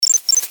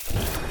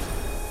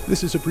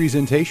This is a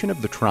presentation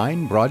of the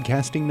Trine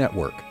Broadcasting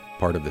Network,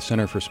 part of the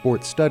Center for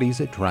Sports Studies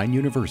at Trine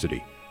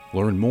University.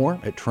 Learn more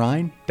at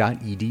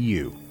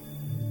trine.edu.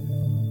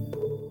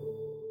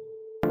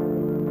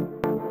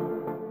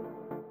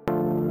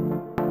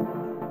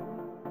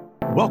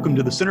 Welcome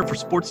to the Center for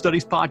Sports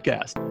Studies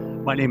podcast.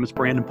 My name is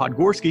Brandon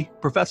Podgorski,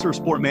 professor of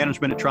sport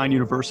management at Trine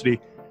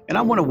University, and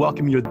I want to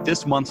welcome you to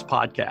this month's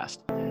podcast.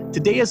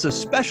 Today is a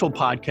special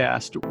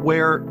podcast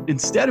where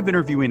instead of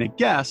interviewing a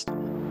guest,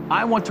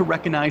 I want to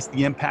recognize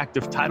the impact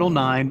of Title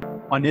IX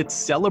on its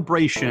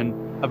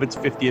celebration of its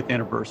 50th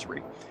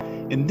anniversary.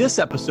 In this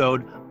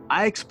episode,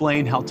 I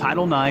explain how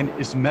Title IX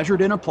is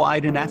measured and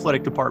applied in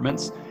athletic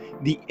departments,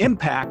 the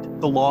impact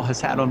the law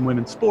has had on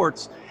women's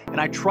sports, and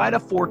I try to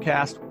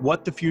forecast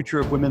what the future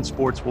of women's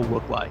sports will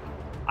look like.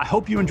 I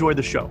hope you enjoy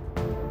the show.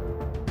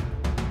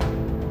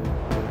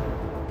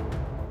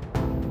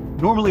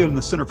 Normally on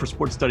the Center for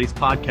Sports Studies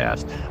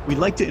podcast, we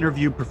like to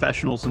interview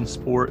professionals in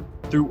sport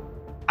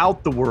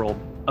throughout the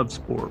world of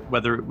sport,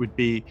 whether it would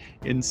be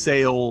in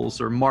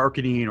sales or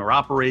marketing or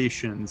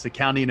operations,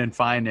 accounting and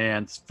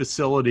finance,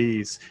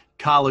 facilities,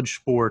 college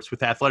sports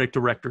with athletic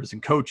directors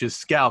and coaches,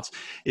 scouts.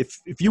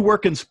 If you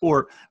work in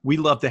sport, we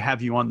love to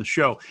have you on the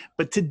show.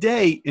 But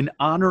today, in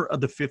honor of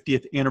the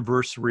 50th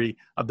anniversary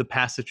of the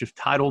passage of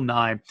Title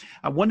IX,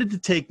 I wanted to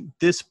take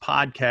this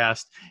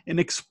podcast and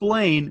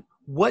explain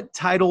what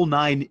Title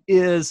IX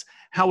is,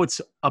 how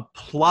it's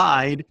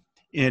applied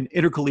in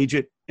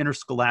intercollegiate,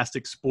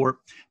 interscholastic sport,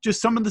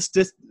 just some of the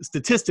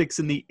statistics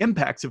and the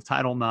impacts of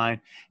Title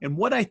IX, and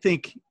what I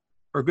think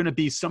are going to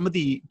be some of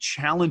the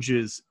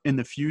challenges in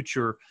the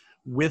future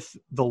with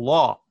the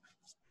law.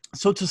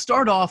 So to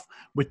start off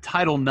with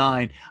Title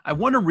IX, I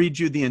want to read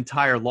you the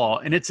entire law,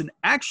 and it's an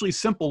actually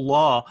simple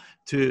law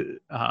to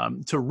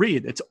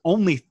read. It's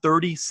only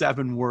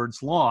 37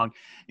 words long,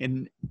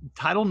 and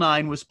Title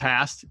IX was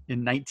passed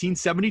in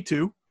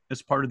 1972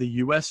 as part of the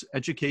U.S.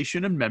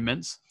 Education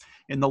Amendments,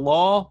 and the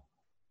law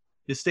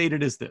is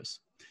stated as this: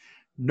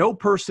 no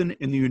person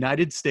in the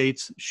United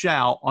States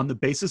shall, on the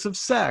basis of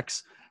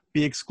sex,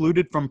 be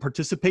excluded from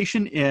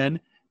participation in,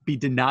 be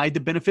denied the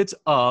benefits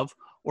of,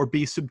 or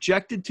be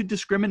subjected to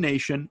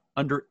discrimination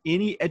under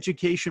any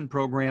education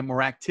program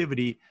or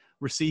activity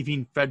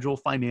receiving federal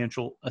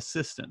financial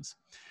assistance.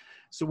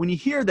 So when you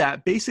hear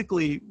that,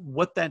 basically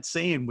what that's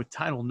saying with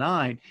Title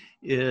IX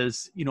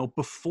is,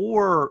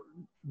 before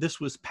this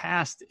was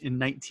passed in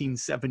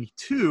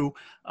 1972,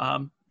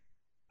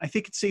 I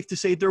think it's safe to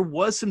say there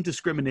was some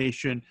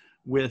discrimination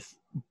with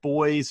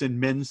boys and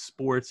men's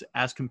sports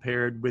as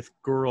compared with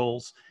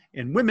girls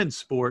and women's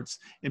sports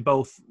in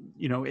both,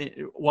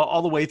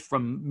 all the way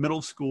from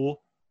middle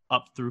school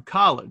up through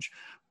college.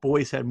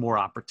 Boys had more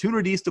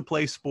opportunities to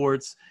play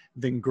sports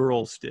than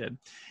girls did.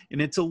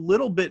 And it's a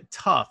little bit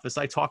tough as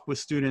I talk with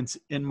students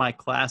in my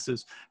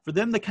classes for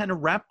them to kind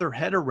of wrap their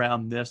head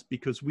around this,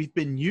 because we've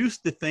been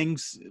used to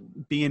things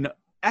being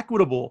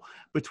equitable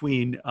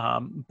between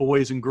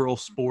boys and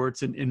girls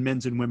sports and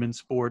men's and women's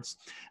sports.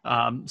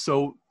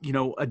 So,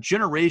 a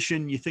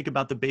generation, you think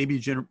about the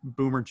baby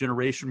boomer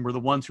generation, were the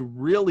ones who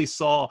really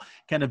saw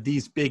kind of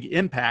these big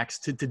impacts.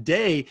 To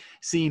today,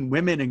 seeing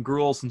women and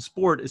girls in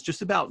sport is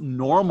just about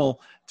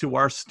normal to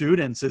our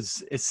students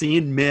as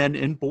seeing men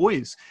and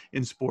boys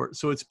in sport.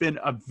 So it's been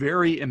a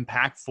very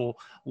impactful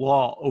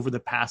law over the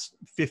past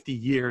 50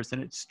 years,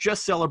 and it's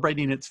just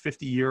celebrating its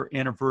 50-year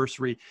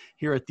anniversary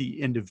here at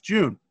the end of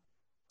June.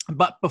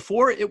 But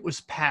before it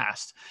was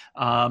passed,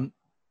 at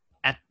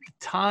the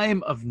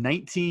time of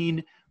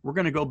we're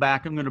going to go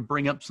back, I'm going to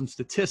bring up some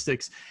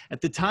statistics. At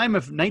the time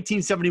of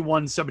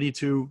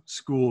 1971-72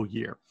 school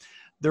year,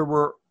 there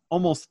were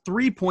almost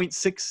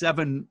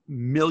 3.67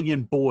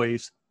 million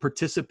boys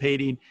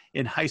participating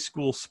in high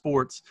school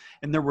sports,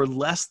 and there were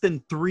less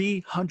than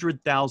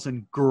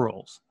 300,000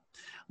 girls.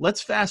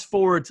 Let's fast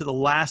forward to the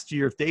last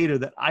year of data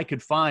that I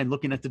could find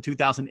looking at the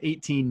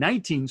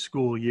 2018-19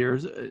 school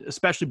years,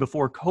 especially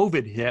before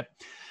COVID hit.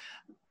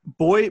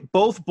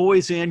 Both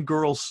boys and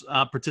girls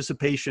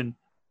participation,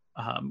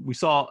 we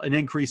saw an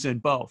increase in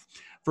both.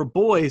 For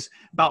boys,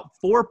 about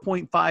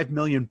 4.5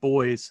 million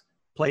boys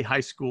play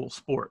high school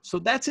sports. So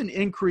that's an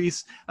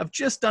increase of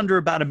just under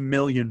about 1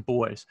 million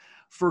boys.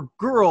 For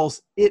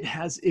girls, it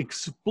has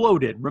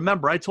exploded.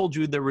 Remember, I told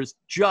you there was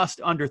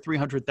just under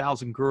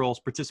 300,000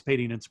 girls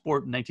participating in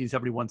sport in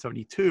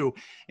 1971-72.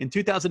 In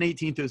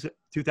 2018 to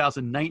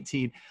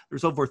 2019,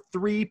 there's over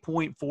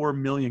 3.4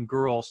 million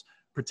girls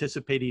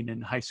participating in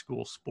high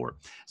school sport.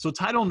 So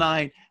Title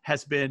IX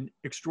has been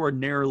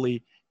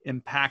extraordinarily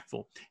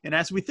impactful. And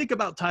as we think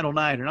about Title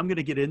IX, and I'm going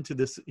to get into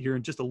this here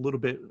in just a little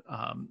bit,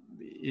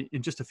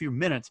 in just a few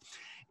minutes,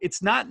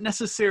 it's not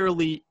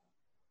necessarily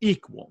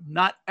equal.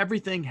 Not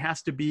everything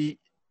has to be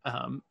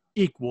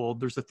equal.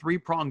 There's a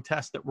three-pronged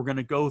test that we're going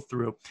to go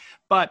through.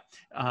 But,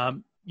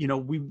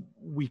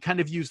 we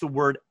kind of use the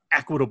word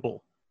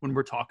equitable when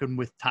we're talking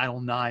with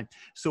Title IX.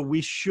 So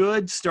we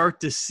should start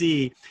to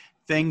see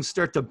things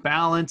start to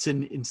balance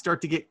and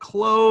start to get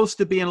close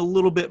to being a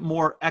little bit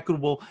more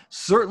equitable,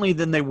 certainly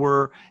than they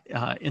were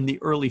in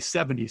the early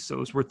 70s.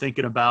 So as we're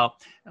thinking about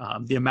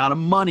the amount of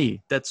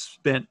money that's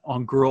spent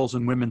on girls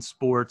and women's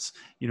sports,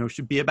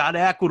 should be about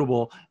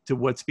equitable to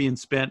what's being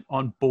spent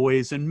on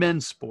boys and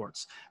men's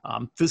sports.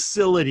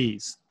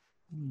 Facilities,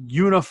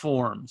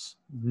 uniforms,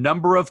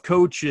 number of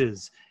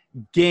coaches,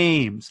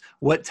 games,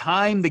 what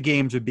time the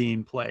games are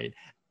being played,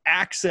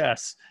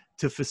 access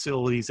to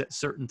facilities at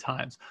certain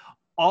times.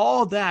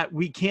 All that,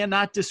 we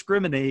cannot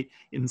discriminate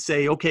and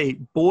say, okay,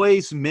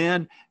 boys,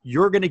 men,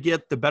 you're going to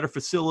get the better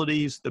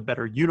facilities, the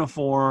better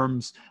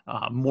uniforms,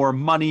 more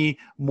money,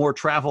 more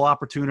travel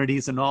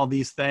opportunities, and all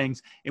these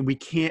things. And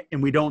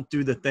we don't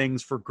do the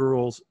things for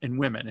girls and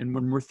women. And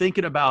when we're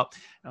thinking about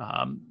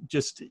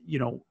just,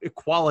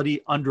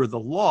 equality under the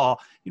law,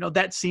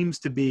 that seems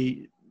to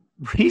be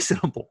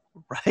reasonable,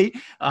 right?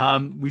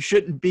 We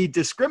shouldn't be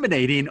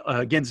discriminating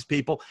against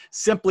people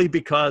simply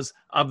because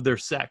of their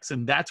sex.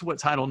 And that's what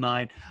Title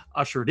IX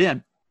ushered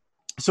in.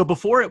 So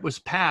before it was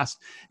passed,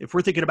 if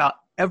we're thinking about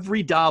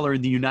every dollar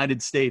in the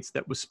United States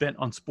that was spent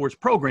on sports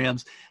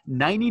programs,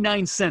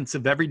 99 cents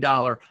of every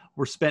dollar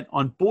were spent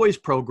on boys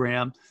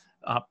program,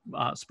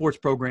 sports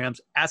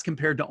programs, as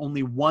compared to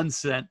only 1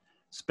 cent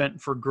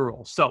spent for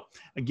girls. So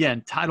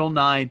again, Title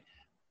IX,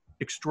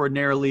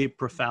 extraordinarily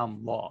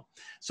profound law.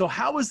 So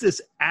how is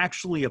this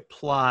actually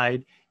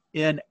applied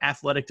in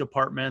athletic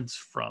departments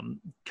from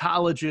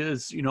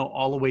colleges,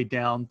 all the way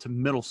down to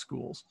middle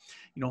schools?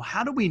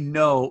 How do we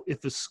know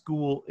if a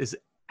school is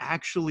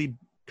actually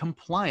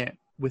compliant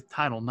with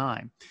Title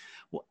IX?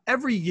 Well,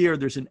 every year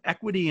there's an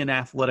Equity in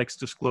Athletics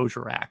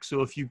Disclosure Act.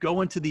 So if you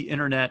go into the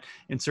internet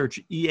and search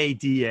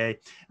EADA,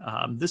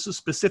 this is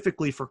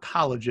specifically for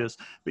colleges,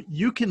 but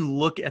you can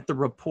look at the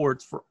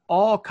reports for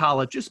all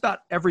colleges, just about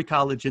every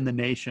college in the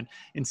nation,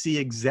 and see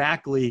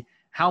exactly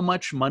how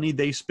much money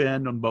they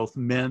spend on both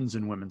men's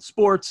and women's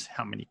sports,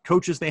 how many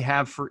coaches they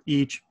have for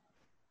each,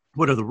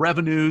 what are the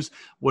revenues,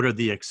 what are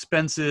the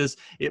expenses.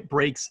 It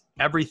breaks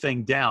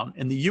everything down.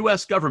 And the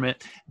U.S.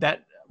 government,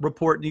 that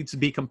report needs to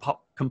be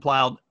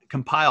compiled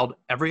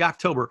every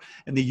October,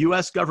 and the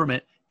U.S.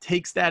 government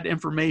takes that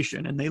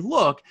information and they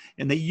look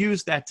and they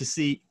use that to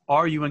see,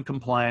 are you in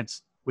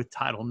compliance with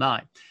Title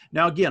IX?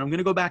 Now, again, I'm going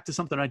to go back to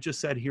something I just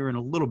said here in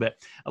a little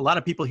bit. A lot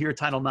of people hear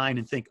Title IX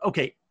and think,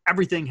 okay,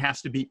 everything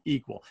has to be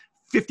equal.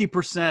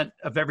 50%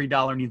 of every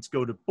dollar needs to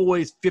go to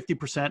boys,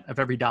 50% of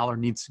every dollar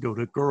needs to go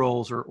to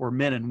girls or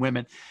men and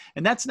women.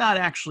 And that's not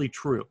actually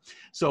true.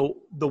 So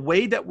the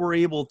way that we're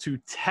able to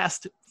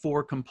test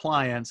for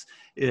compliance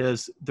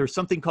is there's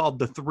something called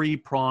the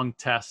 3-prong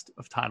test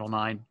of Title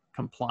IX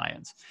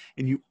compliance.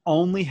 And you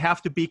only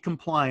have to be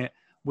compliant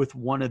with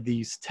one of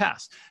these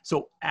tests.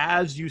 So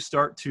as you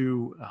start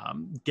to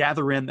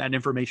gather in that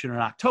information in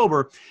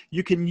October,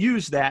 you can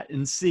use that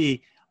and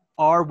see,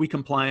 are we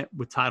compliant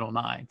with Title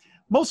IX?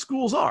 Most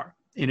schools are.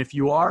 And if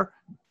you are,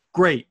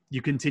 great.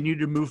 You continue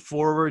to move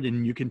forward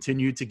and you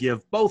continue to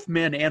give both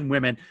men and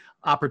women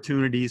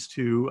opportunities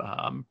to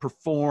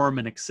perform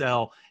and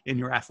excel in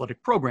your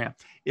athletic program.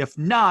 If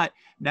not,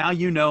 now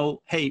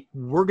hey,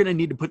 we're going to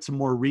need to put some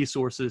more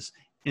resources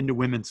into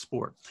women's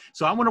sport.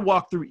 So I want to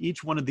walk through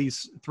each one of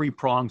these 3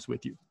 prongs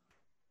with you.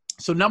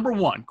 So number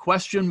 1,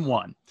 question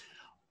 1,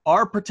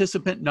 are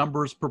participant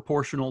numbers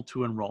proportional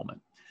to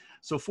enrollment?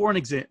 So for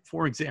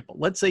example,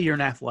 let's say you're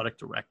an athletic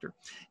director,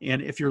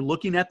 and if you're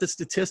looking at the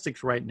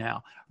statistics right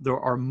now, there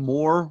are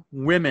more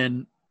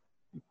women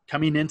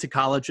coming into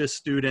college as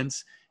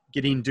students,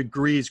 getting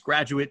degrees,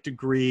 graduate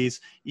degrees,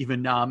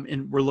 even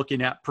and we're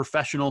looking at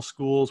professional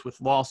schools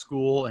with law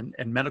school and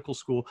medical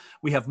school.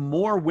 We have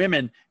more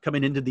women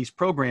coming into these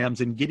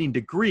programs and getting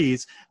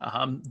degrees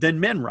than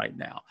men right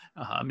now.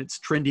 It's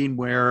trending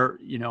where,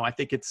 I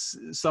think it's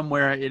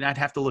somewhere, and I'd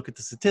have to look at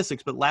the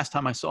statistics, but last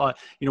time I saw it,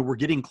 we're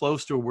getting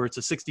close to where it's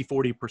a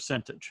 60-40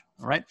 percentage,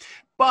 all right?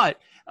 But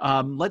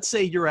let's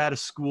say you're at a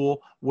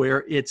school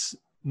where it's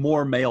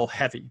more male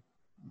heavy,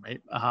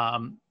 right?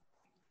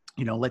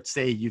 Let's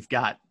say you've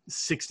got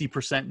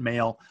 60%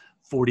 male,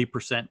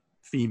 40%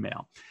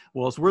 female.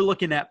 Well, as we're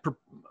looking at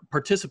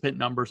participant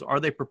numbers, are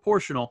they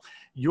proportional?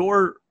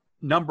 Your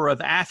number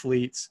of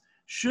athletes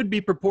should be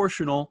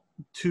proportional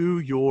to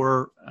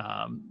your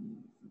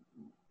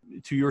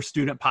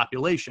student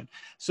population.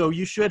 So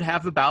you should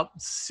have about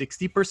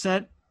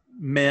 60%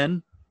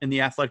 men in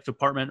the athletic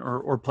department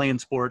or playing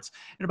sports,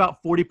 and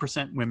about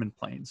 40% women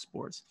playing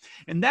sports.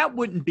 And that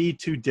wouldn't be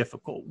too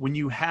difficult. When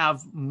you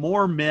have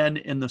more men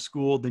in the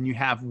school than you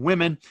have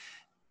women,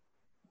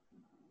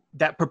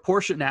 that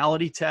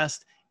proportionality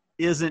test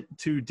isn't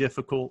too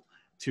difficult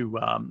to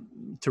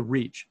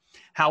reach.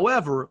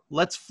 However,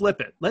 let's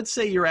flip it. Let's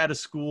say you're at a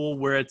school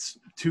where it's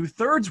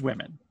 2/3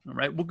 women, all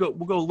right? We'll go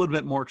a little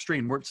bit more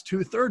extreme, where it's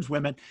 2/3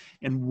 women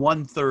and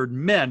 1/3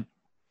 men.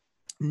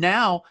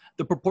 Now,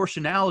 the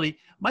proportionality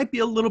might be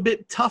a little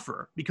bit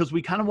tougher because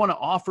we kind of want to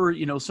offer,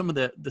 some of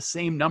the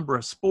same number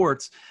of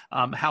sports.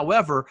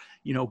 However,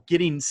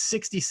 getting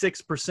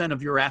 66%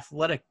 of your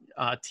athletic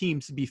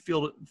teams to be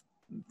fielded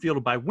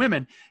by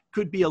women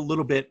could be a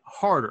little bit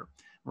harder.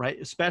 right?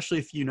 Especially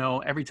if,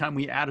 every time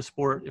we add a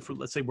sport, if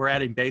let's say we're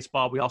adding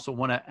baseball, we also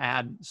want to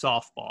add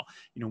softball.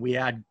 We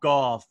add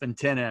golf and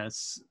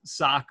tennis,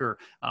 soccer.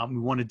 We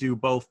want to do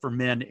both for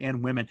men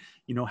and women.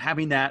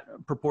 Having that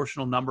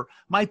proportional number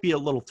might be a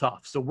little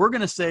tough. So we're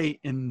going to say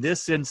in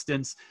this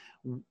instance,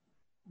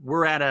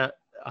 we're at a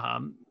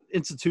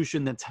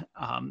institution that's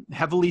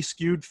heavily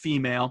skewed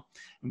female,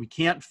 and we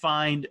can't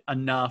find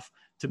enough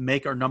to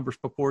make our numbers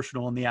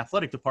proportional in the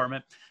athletic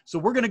department. So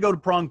we're going to go to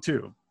prong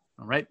 2.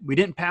 All right. We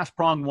didn't pass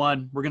prong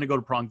 1. We're going to go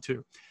to prong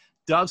 2.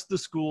 Does the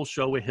school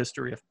show a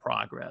history of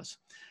progress?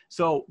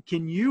 So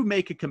can you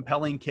make a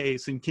compelling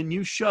case, and can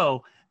you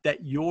show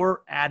that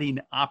you're adding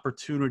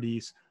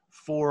opportunities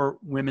for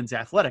women's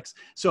athletics?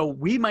 So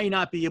we might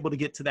not be able to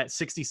get to that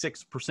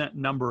 66%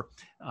 number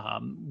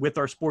with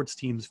our sports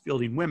teams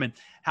fielding women.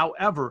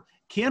 However,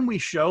 can we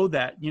show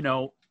that,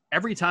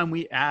 every time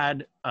we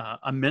add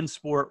a men's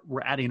sport,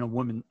 we're adding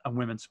a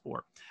women's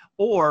sport?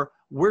 Or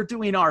we're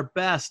doing our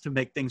best to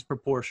make things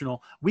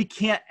proportional. We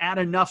can't add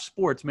enough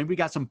sports. Maybe we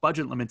got some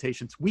budget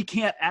limitations. We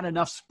can't add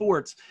enough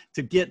sports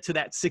to get to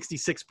that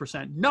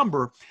 66%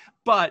 number,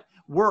 but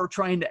we're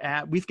trying to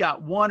add, we've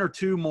got 1 or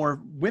 2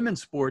 more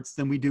women's sports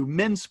than we do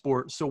men's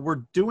sports. So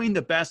we're doing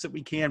the best that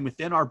we can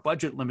within our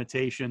budget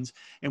limitations.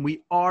 And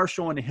we are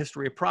showing a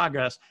history of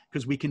progress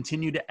because we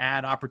continue to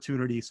add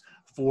opportunities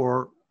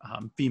for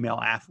female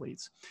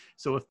athletes.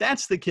 So if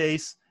that's the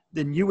case,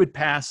 then you would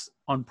pass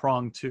on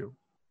prong 2.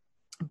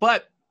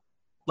 But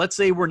let's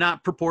say we're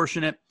not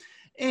proportionate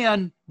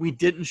and we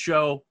didn't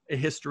show a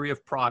history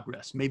of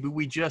progress. Maybe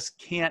we just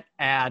can't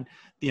add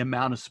the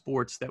amount of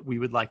sports that we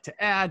would like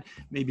to add.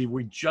 Maybe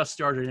we just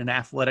started an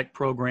athletic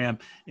program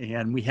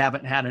and we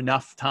haven't had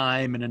enough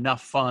time and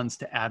enough funds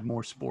to add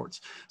more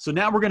sports. So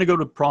now we're going to go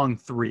to prong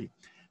 3.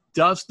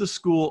 Does the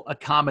school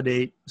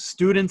accommodate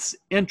students'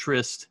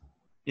 interest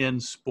in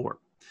sport?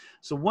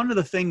 So one of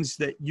the things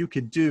that you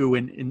could do,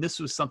 and this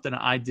was something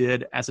I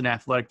did as an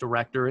athletic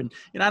director, and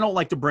I don't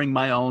like to bring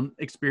my own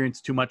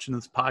experience too much in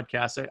this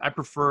podcast. I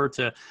prefer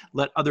to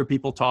let other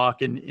people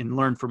talk and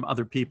learn from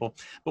other people.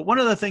 But one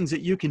of the things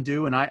that you can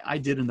do, and I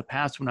did in the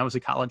past when I was a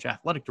college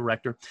athletic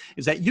director,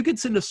 is that you could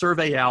send a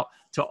survey out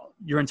to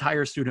your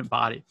entire student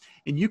body,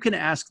 and you can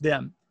ask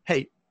them,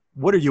 hey,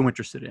 what are you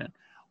interested in?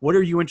 What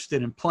are you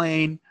interested in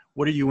playing?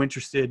 What are you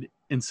interested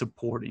in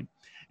supporting?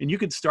 And you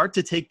could start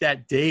to take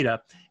that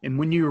data, and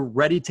when you're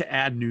ready to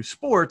add new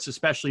sports,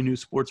 especially new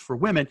sports for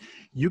women,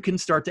 you can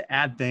start to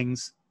add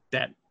things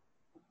that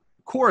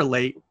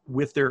correlate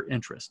with their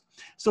interest.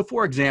 So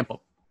for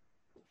example,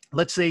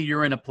 let's say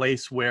you're in a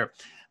place where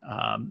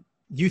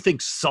you think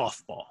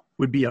softball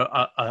would be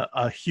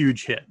a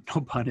huge hit,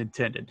 no pun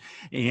intended.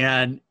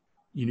 And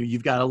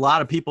you've got a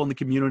lot of people in the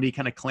community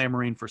kind of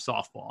clamoring for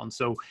softball. And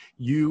so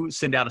you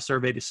send out a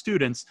survey to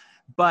students,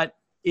 but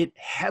it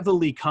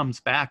heavily comes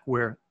back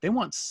where they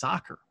want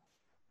soccer.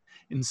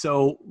 And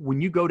so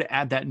when you go to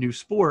add that new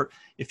sport,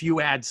 if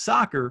you add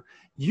soccer,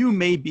 you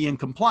may be in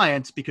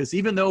compliance, because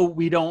even though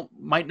we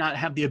might not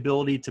have the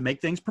ability to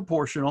make things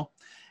proportional,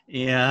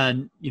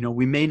 and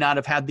we may not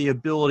have had the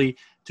ability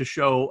to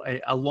show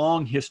a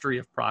long history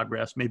of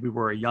progress. Maybe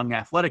we're a young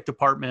athletic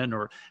department,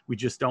 or we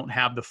just don't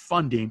have the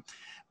funding.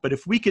 But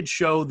if we could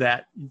show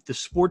that the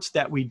sports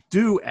that we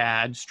do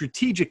add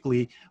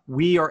strategically,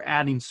 we are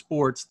adding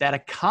sports that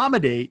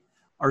accommodate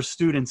our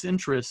students'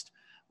 interest,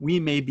 we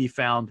may be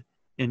found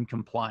in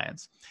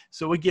compliance.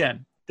 So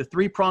again, the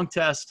 3-prong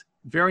test,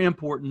 very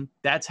important.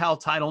 That's how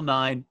Title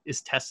IX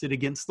is tested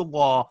against the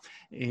law.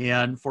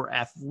 And for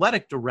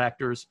athletic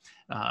directors,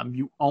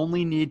 you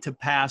only need to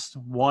pass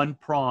 1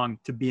 prong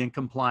to be in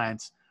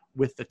compliance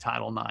with the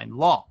Title IX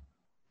law.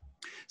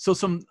 So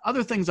some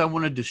other things I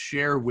wanted to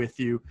share with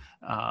you,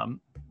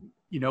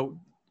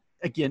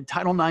 again,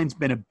 Title IX's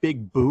been a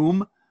big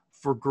boom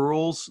for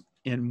girls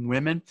and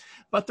women,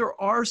 but there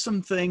are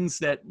some things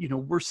that,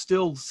 we're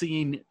still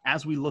seeing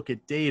as we look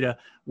at data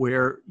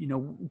where,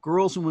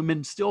 girls and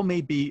women still may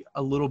be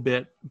a little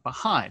bit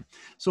behind.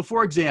 So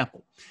for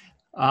example,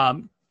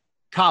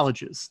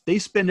 colleges, they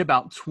spend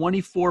about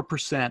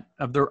 24%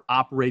 of their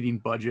operating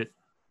budget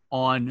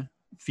on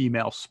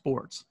female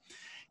sports.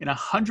 And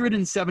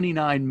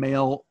 179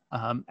 male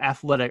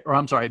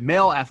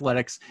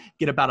athletics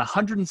get about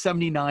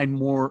 179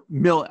 more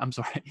male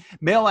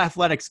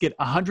athletics get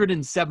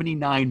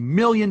 179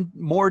 million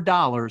more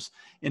dollars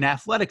in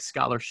athletic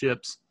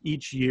scholarships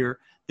each year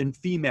than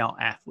female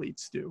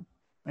athletes do.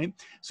 Right?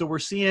 So we're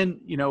seeing,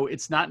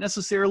 it's not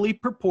necessarily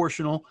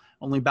proportional.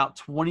 Only about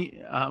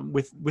 20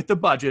 with the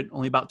budget,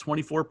 only about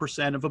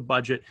 24% of a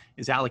budget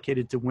is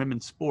allocated to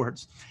women's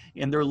sports,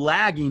 and they're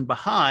lagging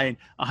behind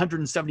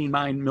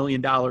 $179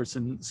 million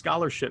in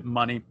scholarship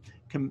money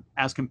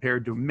as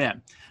compared to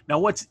men. Now,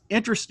 what's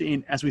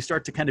interesting as we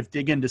start to kind of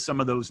dig into some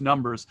of those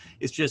numbers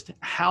is just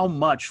how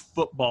much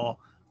football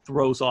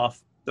throws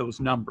off those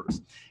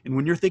numbers. And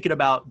when you're thinking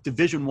about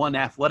Division I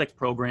athletic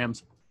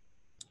programs,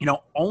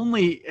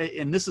 only,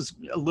 and this is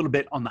a little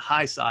bit on the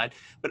high side,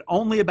 but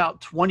only about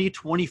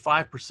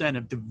 25%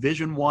 of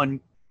Division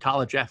I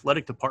college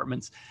athletic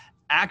departments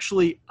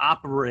actually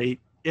operate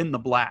in the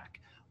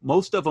black.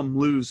 most of them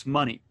lose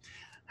money.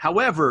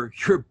 However,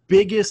 your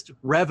biggest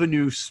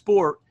revenue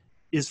sport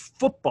is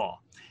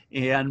football.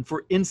 And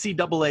for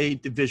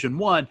NCAA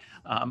Division I,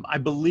 I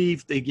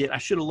believe they get, I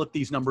should have looked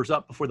these numbers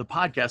up before the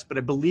podcast, but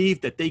I believe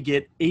that they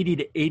get 80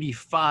 to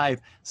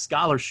 85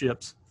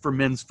 scholarships for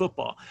men's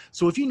football.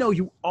 So if you know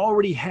you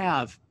already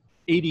have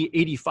 80,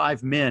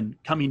 85 men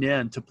coming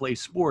in to play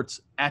sports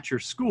at your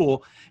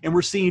school, and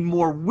we're seeing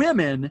more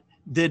women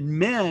than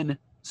men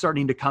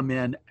starting to come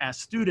in as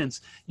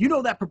students, you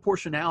know that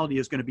proportionality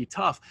is going to be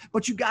tough,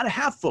 but you got to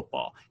have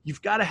football.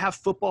 You've got to have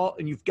football,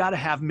 and you've got to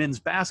have men's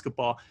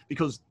basketball,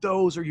 because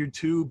those are your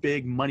two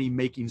big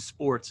money-making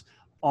sports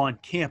on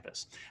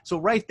campus. So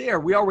right there,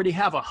 we already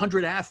have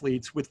 100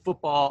 athletes with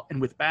football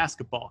and with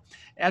basketball.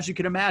 As you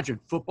can imagine,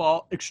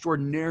 football,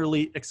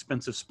 extraordinarily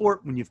expensive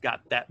sport when you've got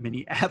that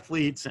many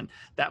athletes and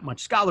that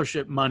much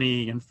scholarship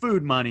money and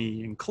food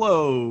money and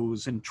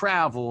clothes and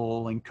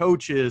travel and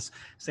coaches.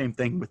 Same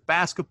thing with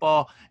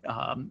basketball,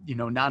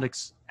 not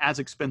as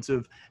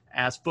expensive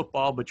as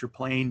football, but you're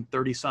playing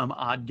 30 some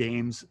odd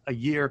games a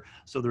year.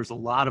 So there's a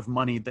lot of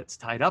money that's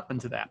tied up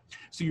into that.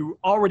 So you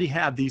already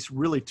have these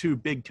really two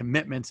big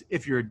commitments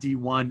if you're a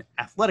D1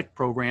 athletic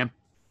program.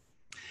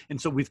 And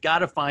so we've got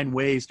to find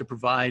ways to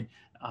provide,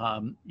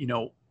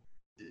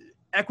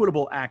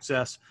 equitable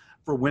access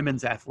for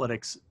women's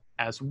athletics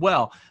as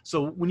well.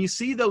 So when you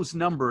see those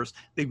numbers,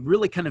 they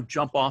really kind of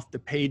jump off the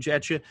page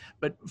at you,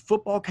 but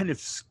football kind of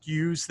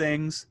skews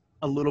things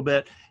a little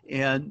bit.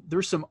 And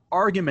there's some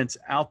arguments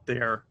out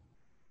there.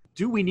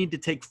 Do we need to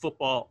take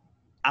football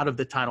out of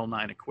the Title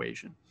IX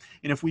equation?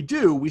 And if we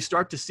do, we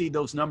start to see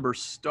those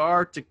numbers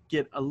start to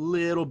get a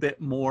little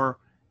bit more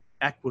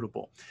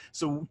equitable.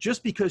 So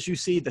just because you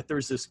see that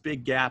there's this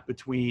big gap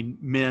between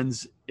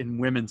men's and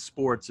women's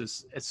sports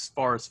as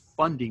far as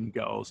funding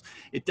goes,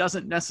 it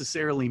doesn't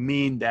necessarily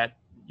mean that,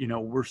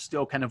 we're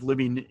still kind of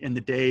living in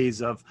the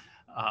days of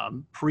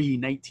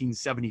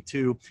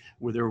pre-1972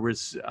 where there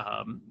was,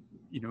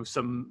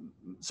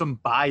 some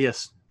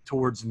bias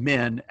towards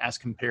men as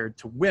compared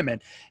to women.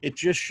 It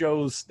just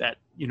shows that,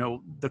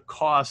 the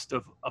cost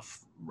of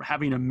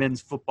having a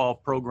men's football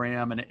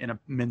program and a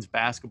men's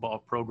basketball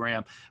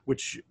program,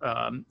 which,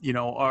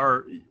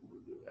 are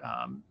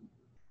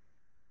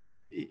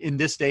in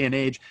this day and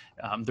age,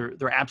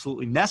 they're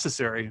absolutely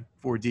necessary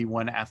for a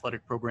D1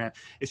 athletic program.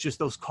 It's just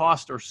those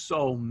costs are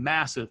so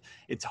massive.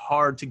 It's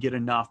hard to get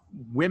enough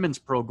women's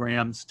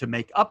programs to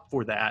make up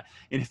for that.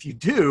 And if you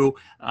do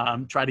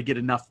try to get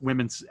enough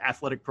women's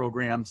athletic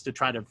programs to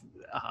try to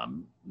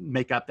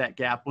make up that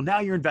gap, well, now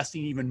you're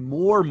investing even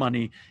more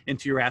money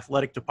into your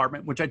athletic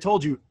department, which I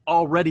told you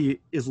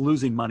already is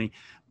losing money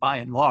by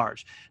and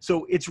large.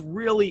 So it's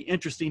really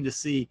interesting to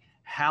see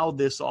how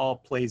this all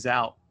plays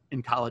out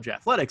in college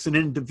athletics. And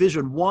in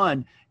Division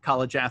I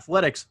college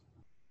athletics,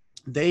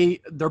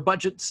 their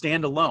budgets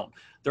stand alone.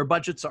 Their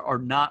budgets are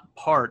not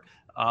part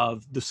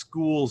of the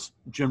school's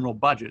general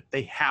budget.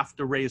 They have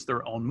to raise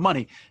their own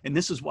money. And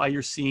this is why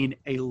you're seeing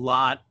a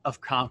lot of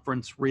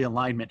conference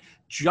realignment.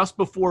 Just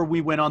before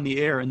we went on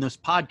the air in this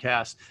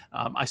podcast,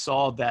 I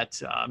saw that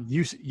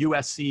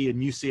USC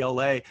and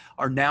UCLA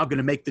are now going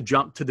to make the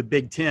jump to the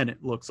Big Ten.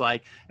 It looks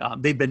like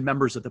they've been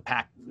members of the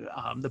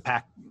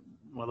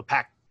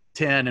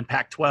Pac-10 and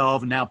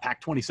Pac-12 and now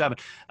Pac-27.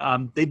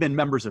 They've been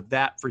members of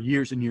that for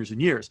years and years and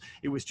years.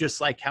 It was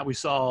just like how we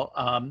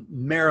saw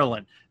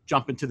Maryland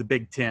jump into the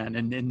Big Ten,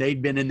 and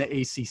they'd been in the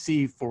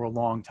ACC for a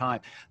long time.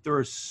 There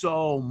is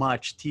so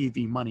much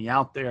TV money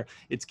out there.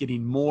 It's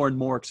getting more and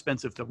more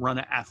expensive to run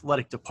an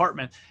athletic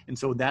department. And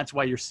so that's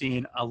why you're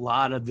seeing a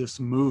lot of this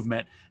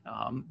movement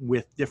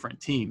with different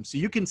teams. So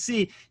you can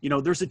see,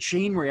 there's a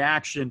chain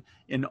reaction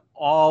in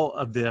all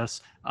of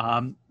this.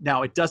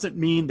 Now, it doesn't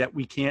mean that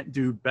we can't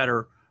do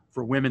better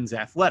for women's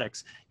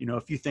athletics.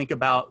 If you think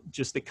about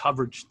just the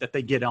coverage that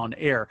they get on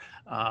air,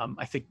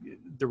 I think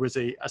there was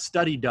a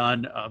study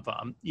done of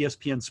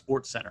ESPN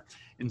Sports Center,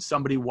 and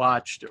somebody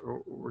watched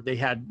or they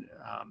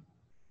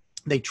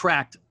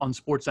tracked on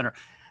Sports Center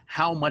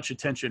how much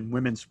attention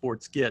women's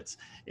sports gets.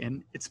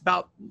 And it's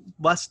about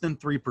less than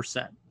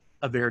 3%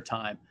 of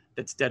airtime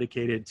that's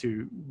dedicated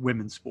to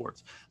women's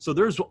sports. So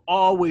there's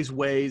always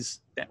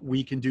ways that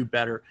we can do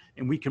better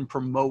and we can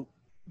promote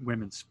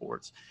women's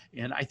sports.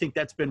 And I think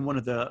that's been one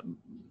of the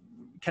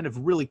kind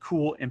of really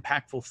cool,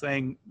 impactful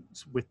things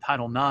with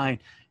Title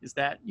IX is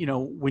that,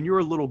 when you're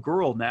a little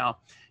girl now,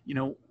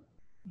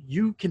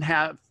 you can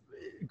have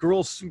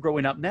girls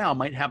growing up now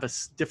might have a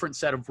different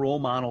set of role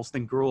models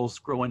than girls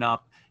growing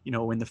up, in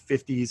the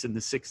 50s and the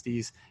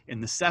 60s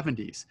and the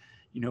 70s.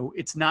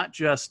 It's not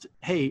just,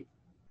 hey,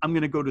 I'm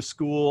going to go to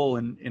school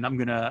and I'm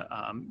going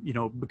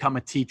to, become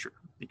a teacher,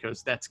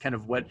 because that's kind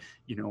of what,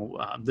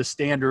 the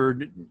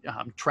standard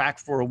track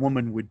for a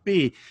woman would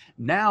be.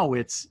 Now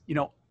it's,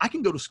 I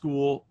can go to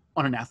school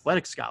on an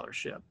athletic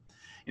scholarship.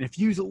 And if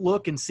you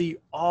look and see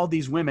all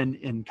these women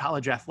in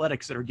college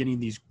athletics that are getting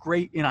these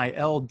great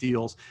NIL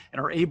deals and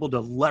are able to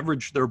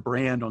leverage their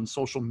brand on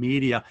social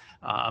media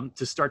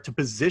to start to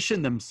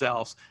position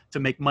themselves to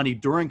make money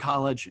during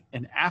college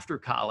and after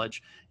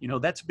college,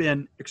 that's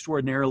been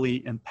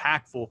extraordinarily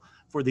impactful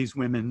for these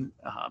women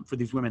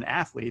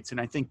athletes.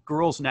 And I think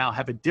girls now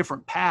have a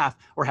different path,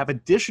 or have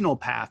additional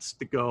paths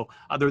to go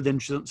other than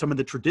some of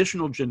the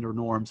traditional gender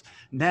norms.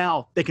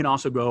 Now they can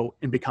also go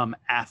and become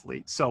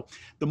athletes. So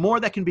the more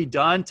that can be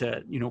done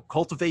to,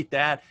 cultivate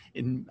that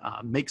and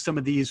make some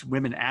of these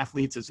women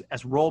athletes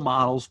as role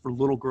models for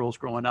little girls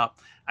growing up,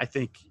 I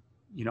think,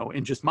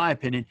 in just my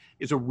opinion,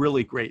 is a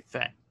really great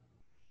thing.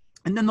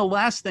 And then the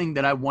last thing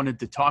that I wanted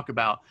to talk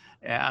about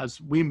as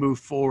we move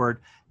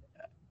forward,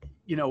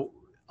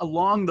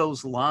 along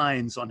those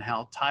lines on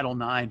how Title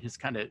IX has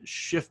kind of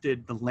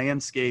shifted the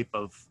landscape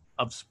of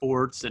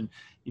sports and,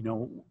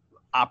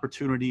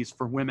 opportunities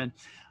for women.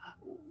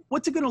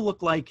 What's it going to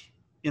look like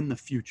in the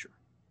future?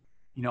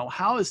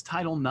 How is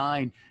Title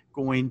IX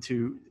going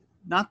to,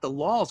 not the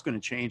law is going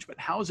to change, but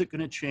how is it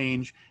going to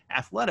change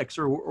athletics,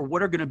 or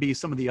what are going to be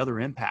some of the other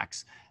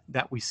impacts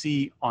that we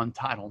see on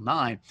Title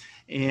IX?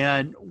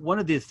 And one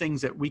of the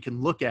things that we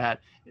can look at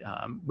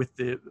with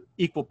the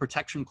Equal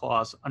Protection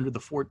Clause under the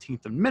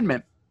 14th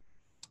Amendment,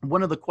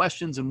 one of the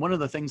questions and one of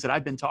the things that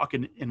I've been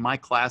talking in my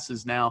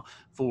classes now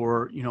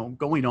for,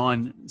 going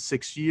on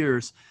 6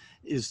 years,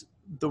 is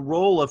the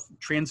role of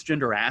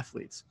transgender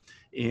athletes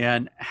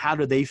and how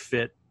do they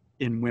fit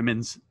in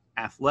women's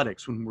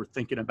athletics when we're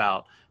thinking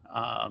about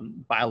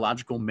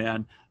biological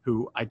men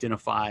who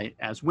identify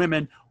as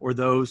women, or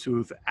those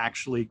who've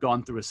actually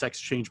gone through a sex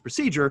change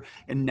procedure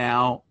and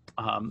now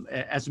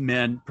as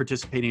men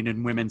participating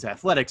in women's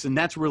athletics. And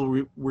that's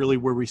really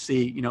where we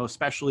see,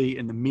 especially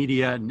in the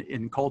media and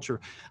in culture,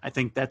 I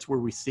think that's where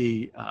we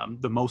see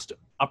the most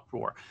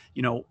uproar.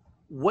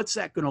 What's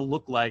that going to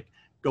look like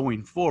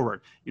going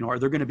forward? Are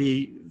there going to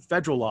be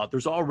federal law?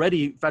 There's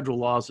already federal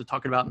laws that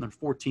talking about in the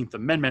 14th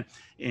Amendment,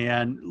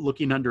 and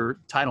looking under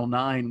Title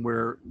IX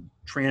where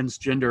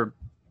transgender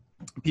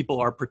people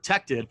are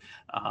protected,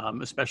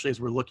 especially as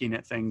we're looking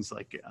at things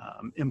like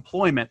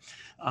employment.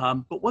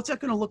 But what's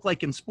that going to look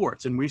like in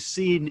sports? And we've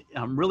seen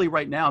really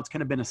right now, it's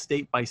kind of been a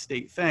state by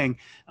state thing.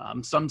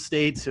 Some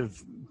states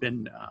have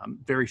been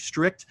very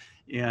strict,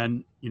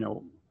 and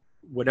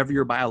whatever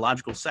your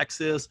biological sex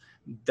is,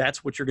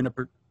 that's what you're going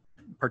to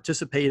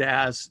participate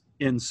as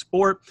in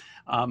sport.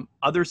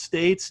 Other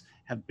states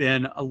have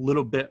been a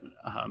little bit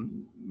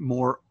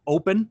more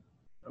open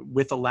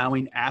with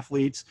allowing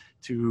athletes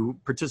to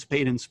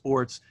participate in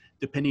sports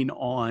depending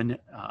on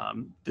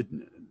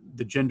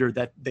the gender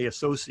that they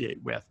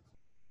associate with.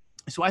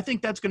 So I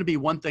think that's going to be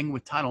one thing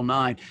with Title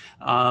IX.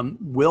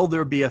 Will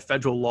there be a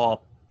federal law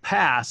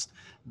passed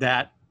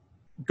that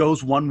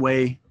goes one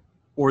way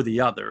or the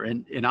other?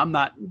 And I'm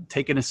not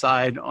taking a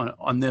side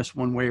on this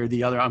one way or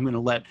the other. I'm going to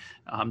let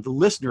the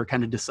listener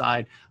kind of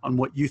decide on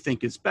what you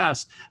think is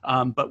best.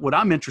 But what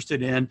I'm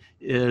interested in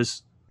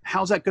is,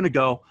 how's that going to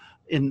go?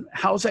 And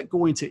how's that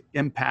going to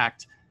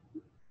impact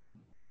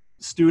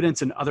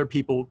students and other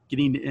people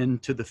getting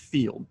into the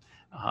field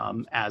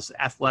as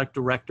athletic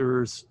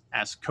directors,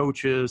 as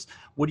coaches?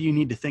 What do you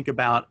need to think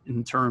about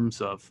in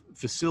terms of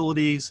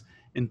facilities,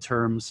 in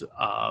terms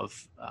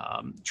of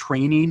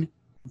training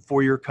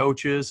for your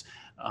coaches,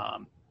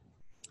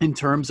 in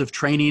terms of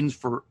trainings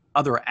for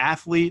other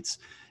athletes?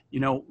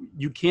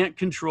 You can't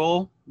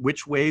control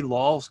which way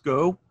laws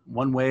go,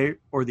 one way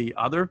or the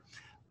other,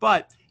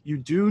 but you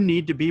do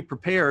need to be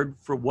prepared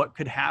for what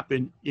could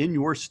happen in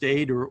your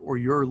state or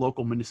your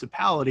local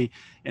municipality,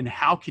 and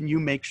how can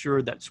you make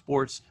sure that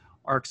sports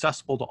are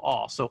accessible to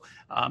all. So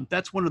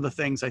that's one of the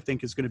things I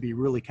think is going to be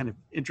really kind of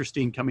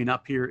interesting coming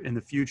up here in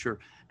the future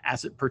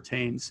as it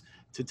pertains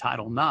to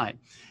Title IX.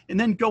 And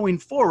then going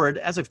forward,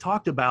 as I've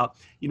talked about,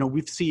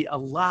 we see a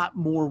lot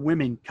more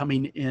women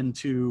coming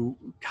into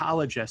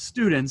college as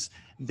students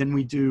than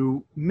we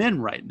do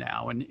men right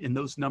now. And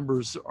those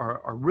numbers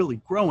are really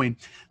growing.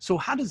 So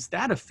how does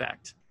that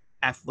affect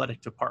athletic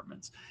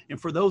departments?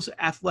 And for those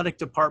athletic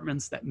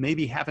departments that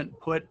maybe haven't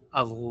put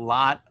a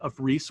lot of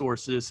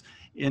resources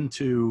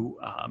into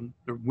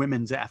the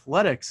women's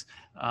athletics,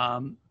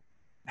 how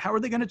are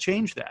they going to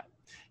change that?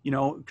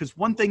 Because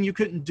one thing you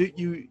couldn't do,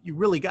 you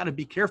really got to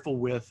be careful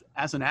with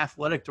as an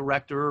athletic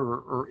director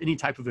or any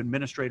type of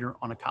administrator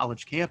on a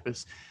college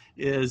campus,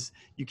 is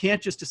you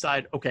can't just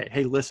decide, okay,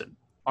 hey, listen,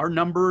 our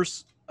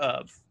numbers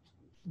of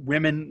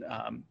women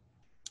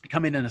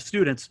coming in as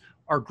students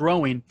are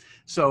growing,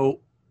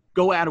 so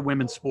go add a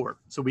women's sport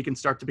so we can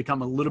start to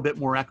become a little bit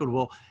more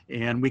equitable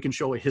and we can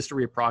show a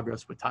history of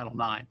progress with Title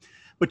IX.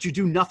 But you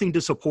do nothing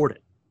to support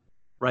it,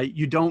 right?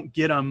 You don't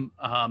get them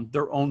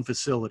their own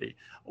facility,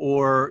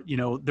 or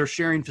they're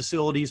sharing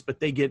facilities, but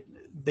they get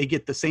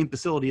the same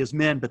facility as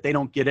men, but they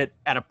don't get it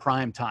at a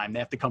prime time. They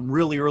have to come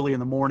really early in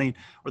the morning,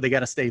 or they got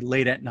to stay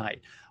late at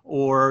night,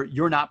 or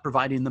you're not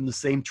providing them the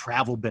same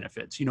travel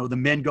benefits. The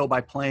men go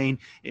by plane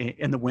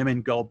and the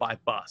women go by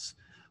bus,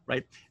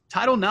 right?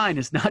 Title IX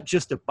is not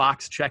just a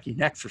box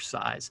checking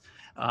exercise.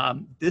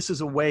 This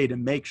is a way to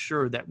make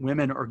sure that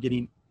women are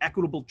getting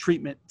equitable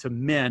treatment to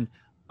men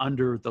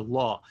under the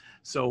law.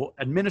 So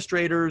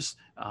administrators,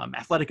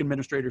 athletic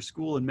administrators,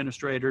 school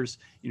administrators,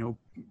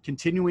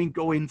 continuing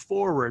going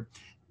forward,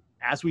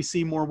 as we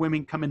see more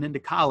women coming into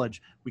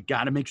college, we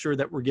got to make sure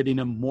that we're getting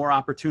them more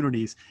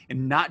opportunities,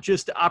 and not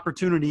just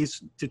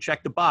opportunities to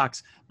check the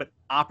box, but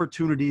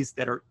opportunities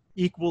that are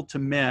equal to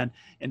men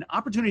and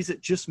opportunities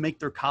that just make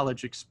their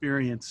college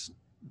experience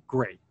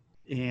great.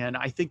 And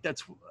I think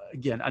that's,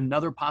 again,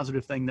 another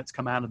positive thing that's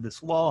come out of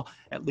this law,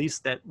 at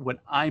least that what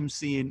I'm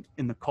seeing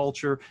in the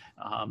culture,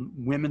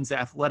 women's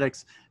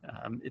athletics,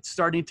 it's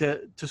starting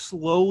to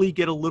slowly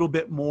get a little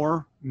bit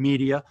more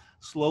media,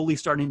 slowly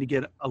starting to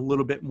get a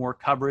little bit more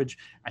coverage.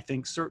 I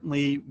think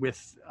certainly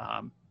with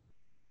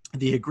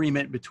the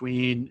agreement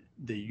between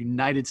the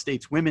United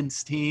States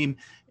women's team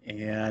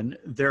and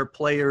their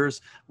players,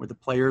 where the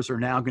players are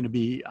now going to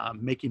be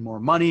making more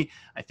money,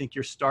 I think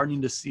you're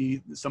starting to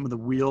see some of the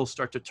wheels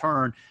start to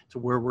turn to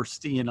where we're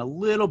seeing a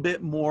little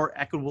bit more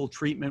equitable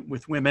treatment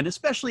with women,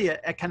 especially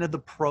at kind of the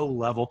pro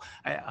level.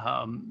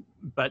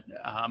 But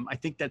I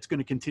think that's going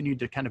to continue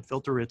to kind of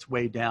filter its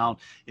way down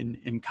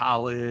in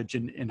college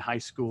and in high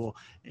school.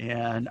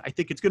 And I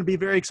think it's going to be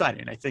very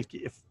exciting. I think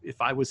if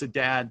I was a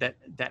dad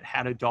that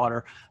had a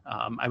daughter,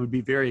 I would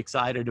be very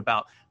excited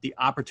about the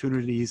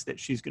opportunities that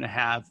she's going to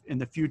have in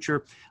the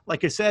future.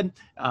 Like I said,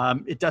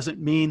 it doesn't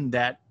mean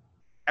that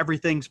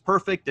everything's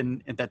perfect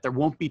and that there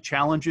won't be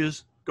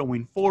challenges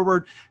going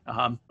forward.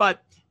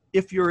 But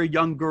if you're a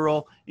young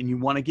girl and you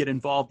want to get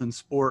involved in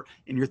sport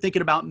and you're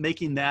thinking about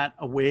making that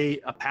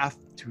a path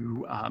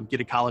to get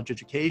a college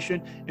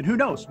education, and who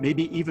knows,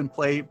 maybe even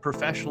play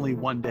professionally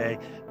one day,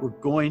 we're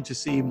going to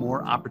see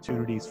more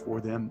opportunities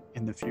for them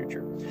in the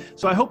future.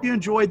 So I hope you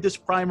enjoyed this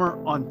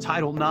primer on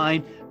Title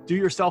IX. Do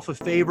yourself a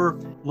favor,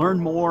 learn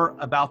more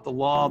about the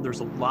law. There's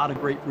a lot of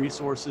great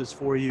resources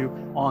for you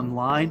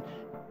online,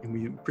 and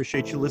we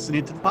appreciate you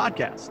listening to the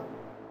podcast.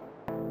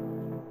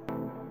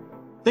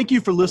 Thank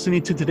you for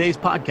listening to today's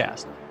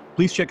podcast.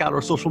 Please check out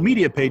our social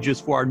media pages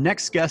for our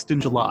next guest in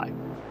July.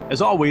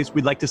 As always,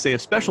 we'd like to say a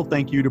special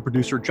thank you to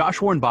producer Josh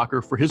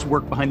Hornbacher for his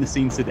work behind the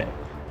scenes today.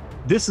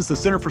 This is the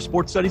Center for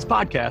Sports Studies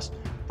podcast,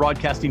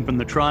 broadcasting from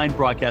the Trine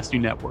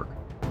Broadcasting Network.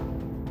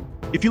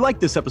 If you like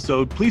this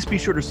episode, please be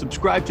sure to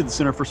subscribe to the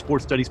Center for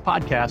Sports Studies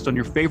podcast on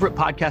your favorite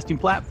podcasting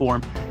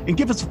platform and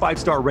give us a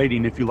 5-star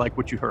rating if you like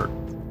what you heard.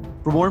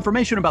 For more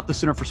information about the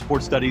Center for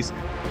Sports Studies,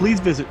 please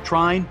visit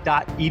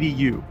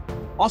trine.edu.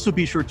 Also,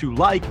 be sure to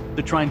like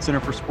the Trine Center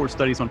for Sports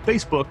Studies on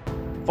Facebook,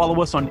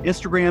 follow us on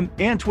Instagram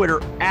and Twitter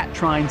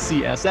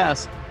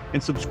 @TrineCSS,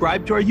 and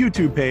subscribe to our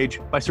YouTube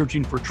page by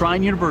searching for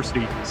Trine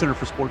University Center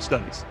for Sports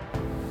Studies.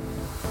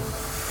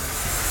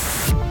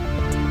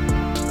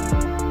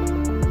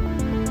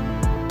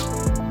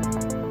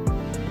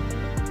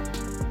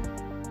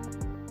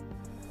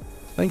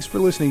 Thanks for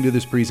listening to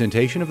this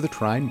presentation of the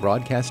Trine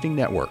Broadcasting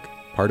Network,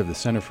 part of the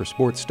Center for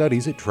Sports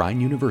Studies at Trine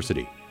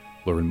University.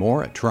 Learn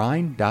more at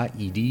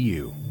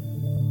trine.edu.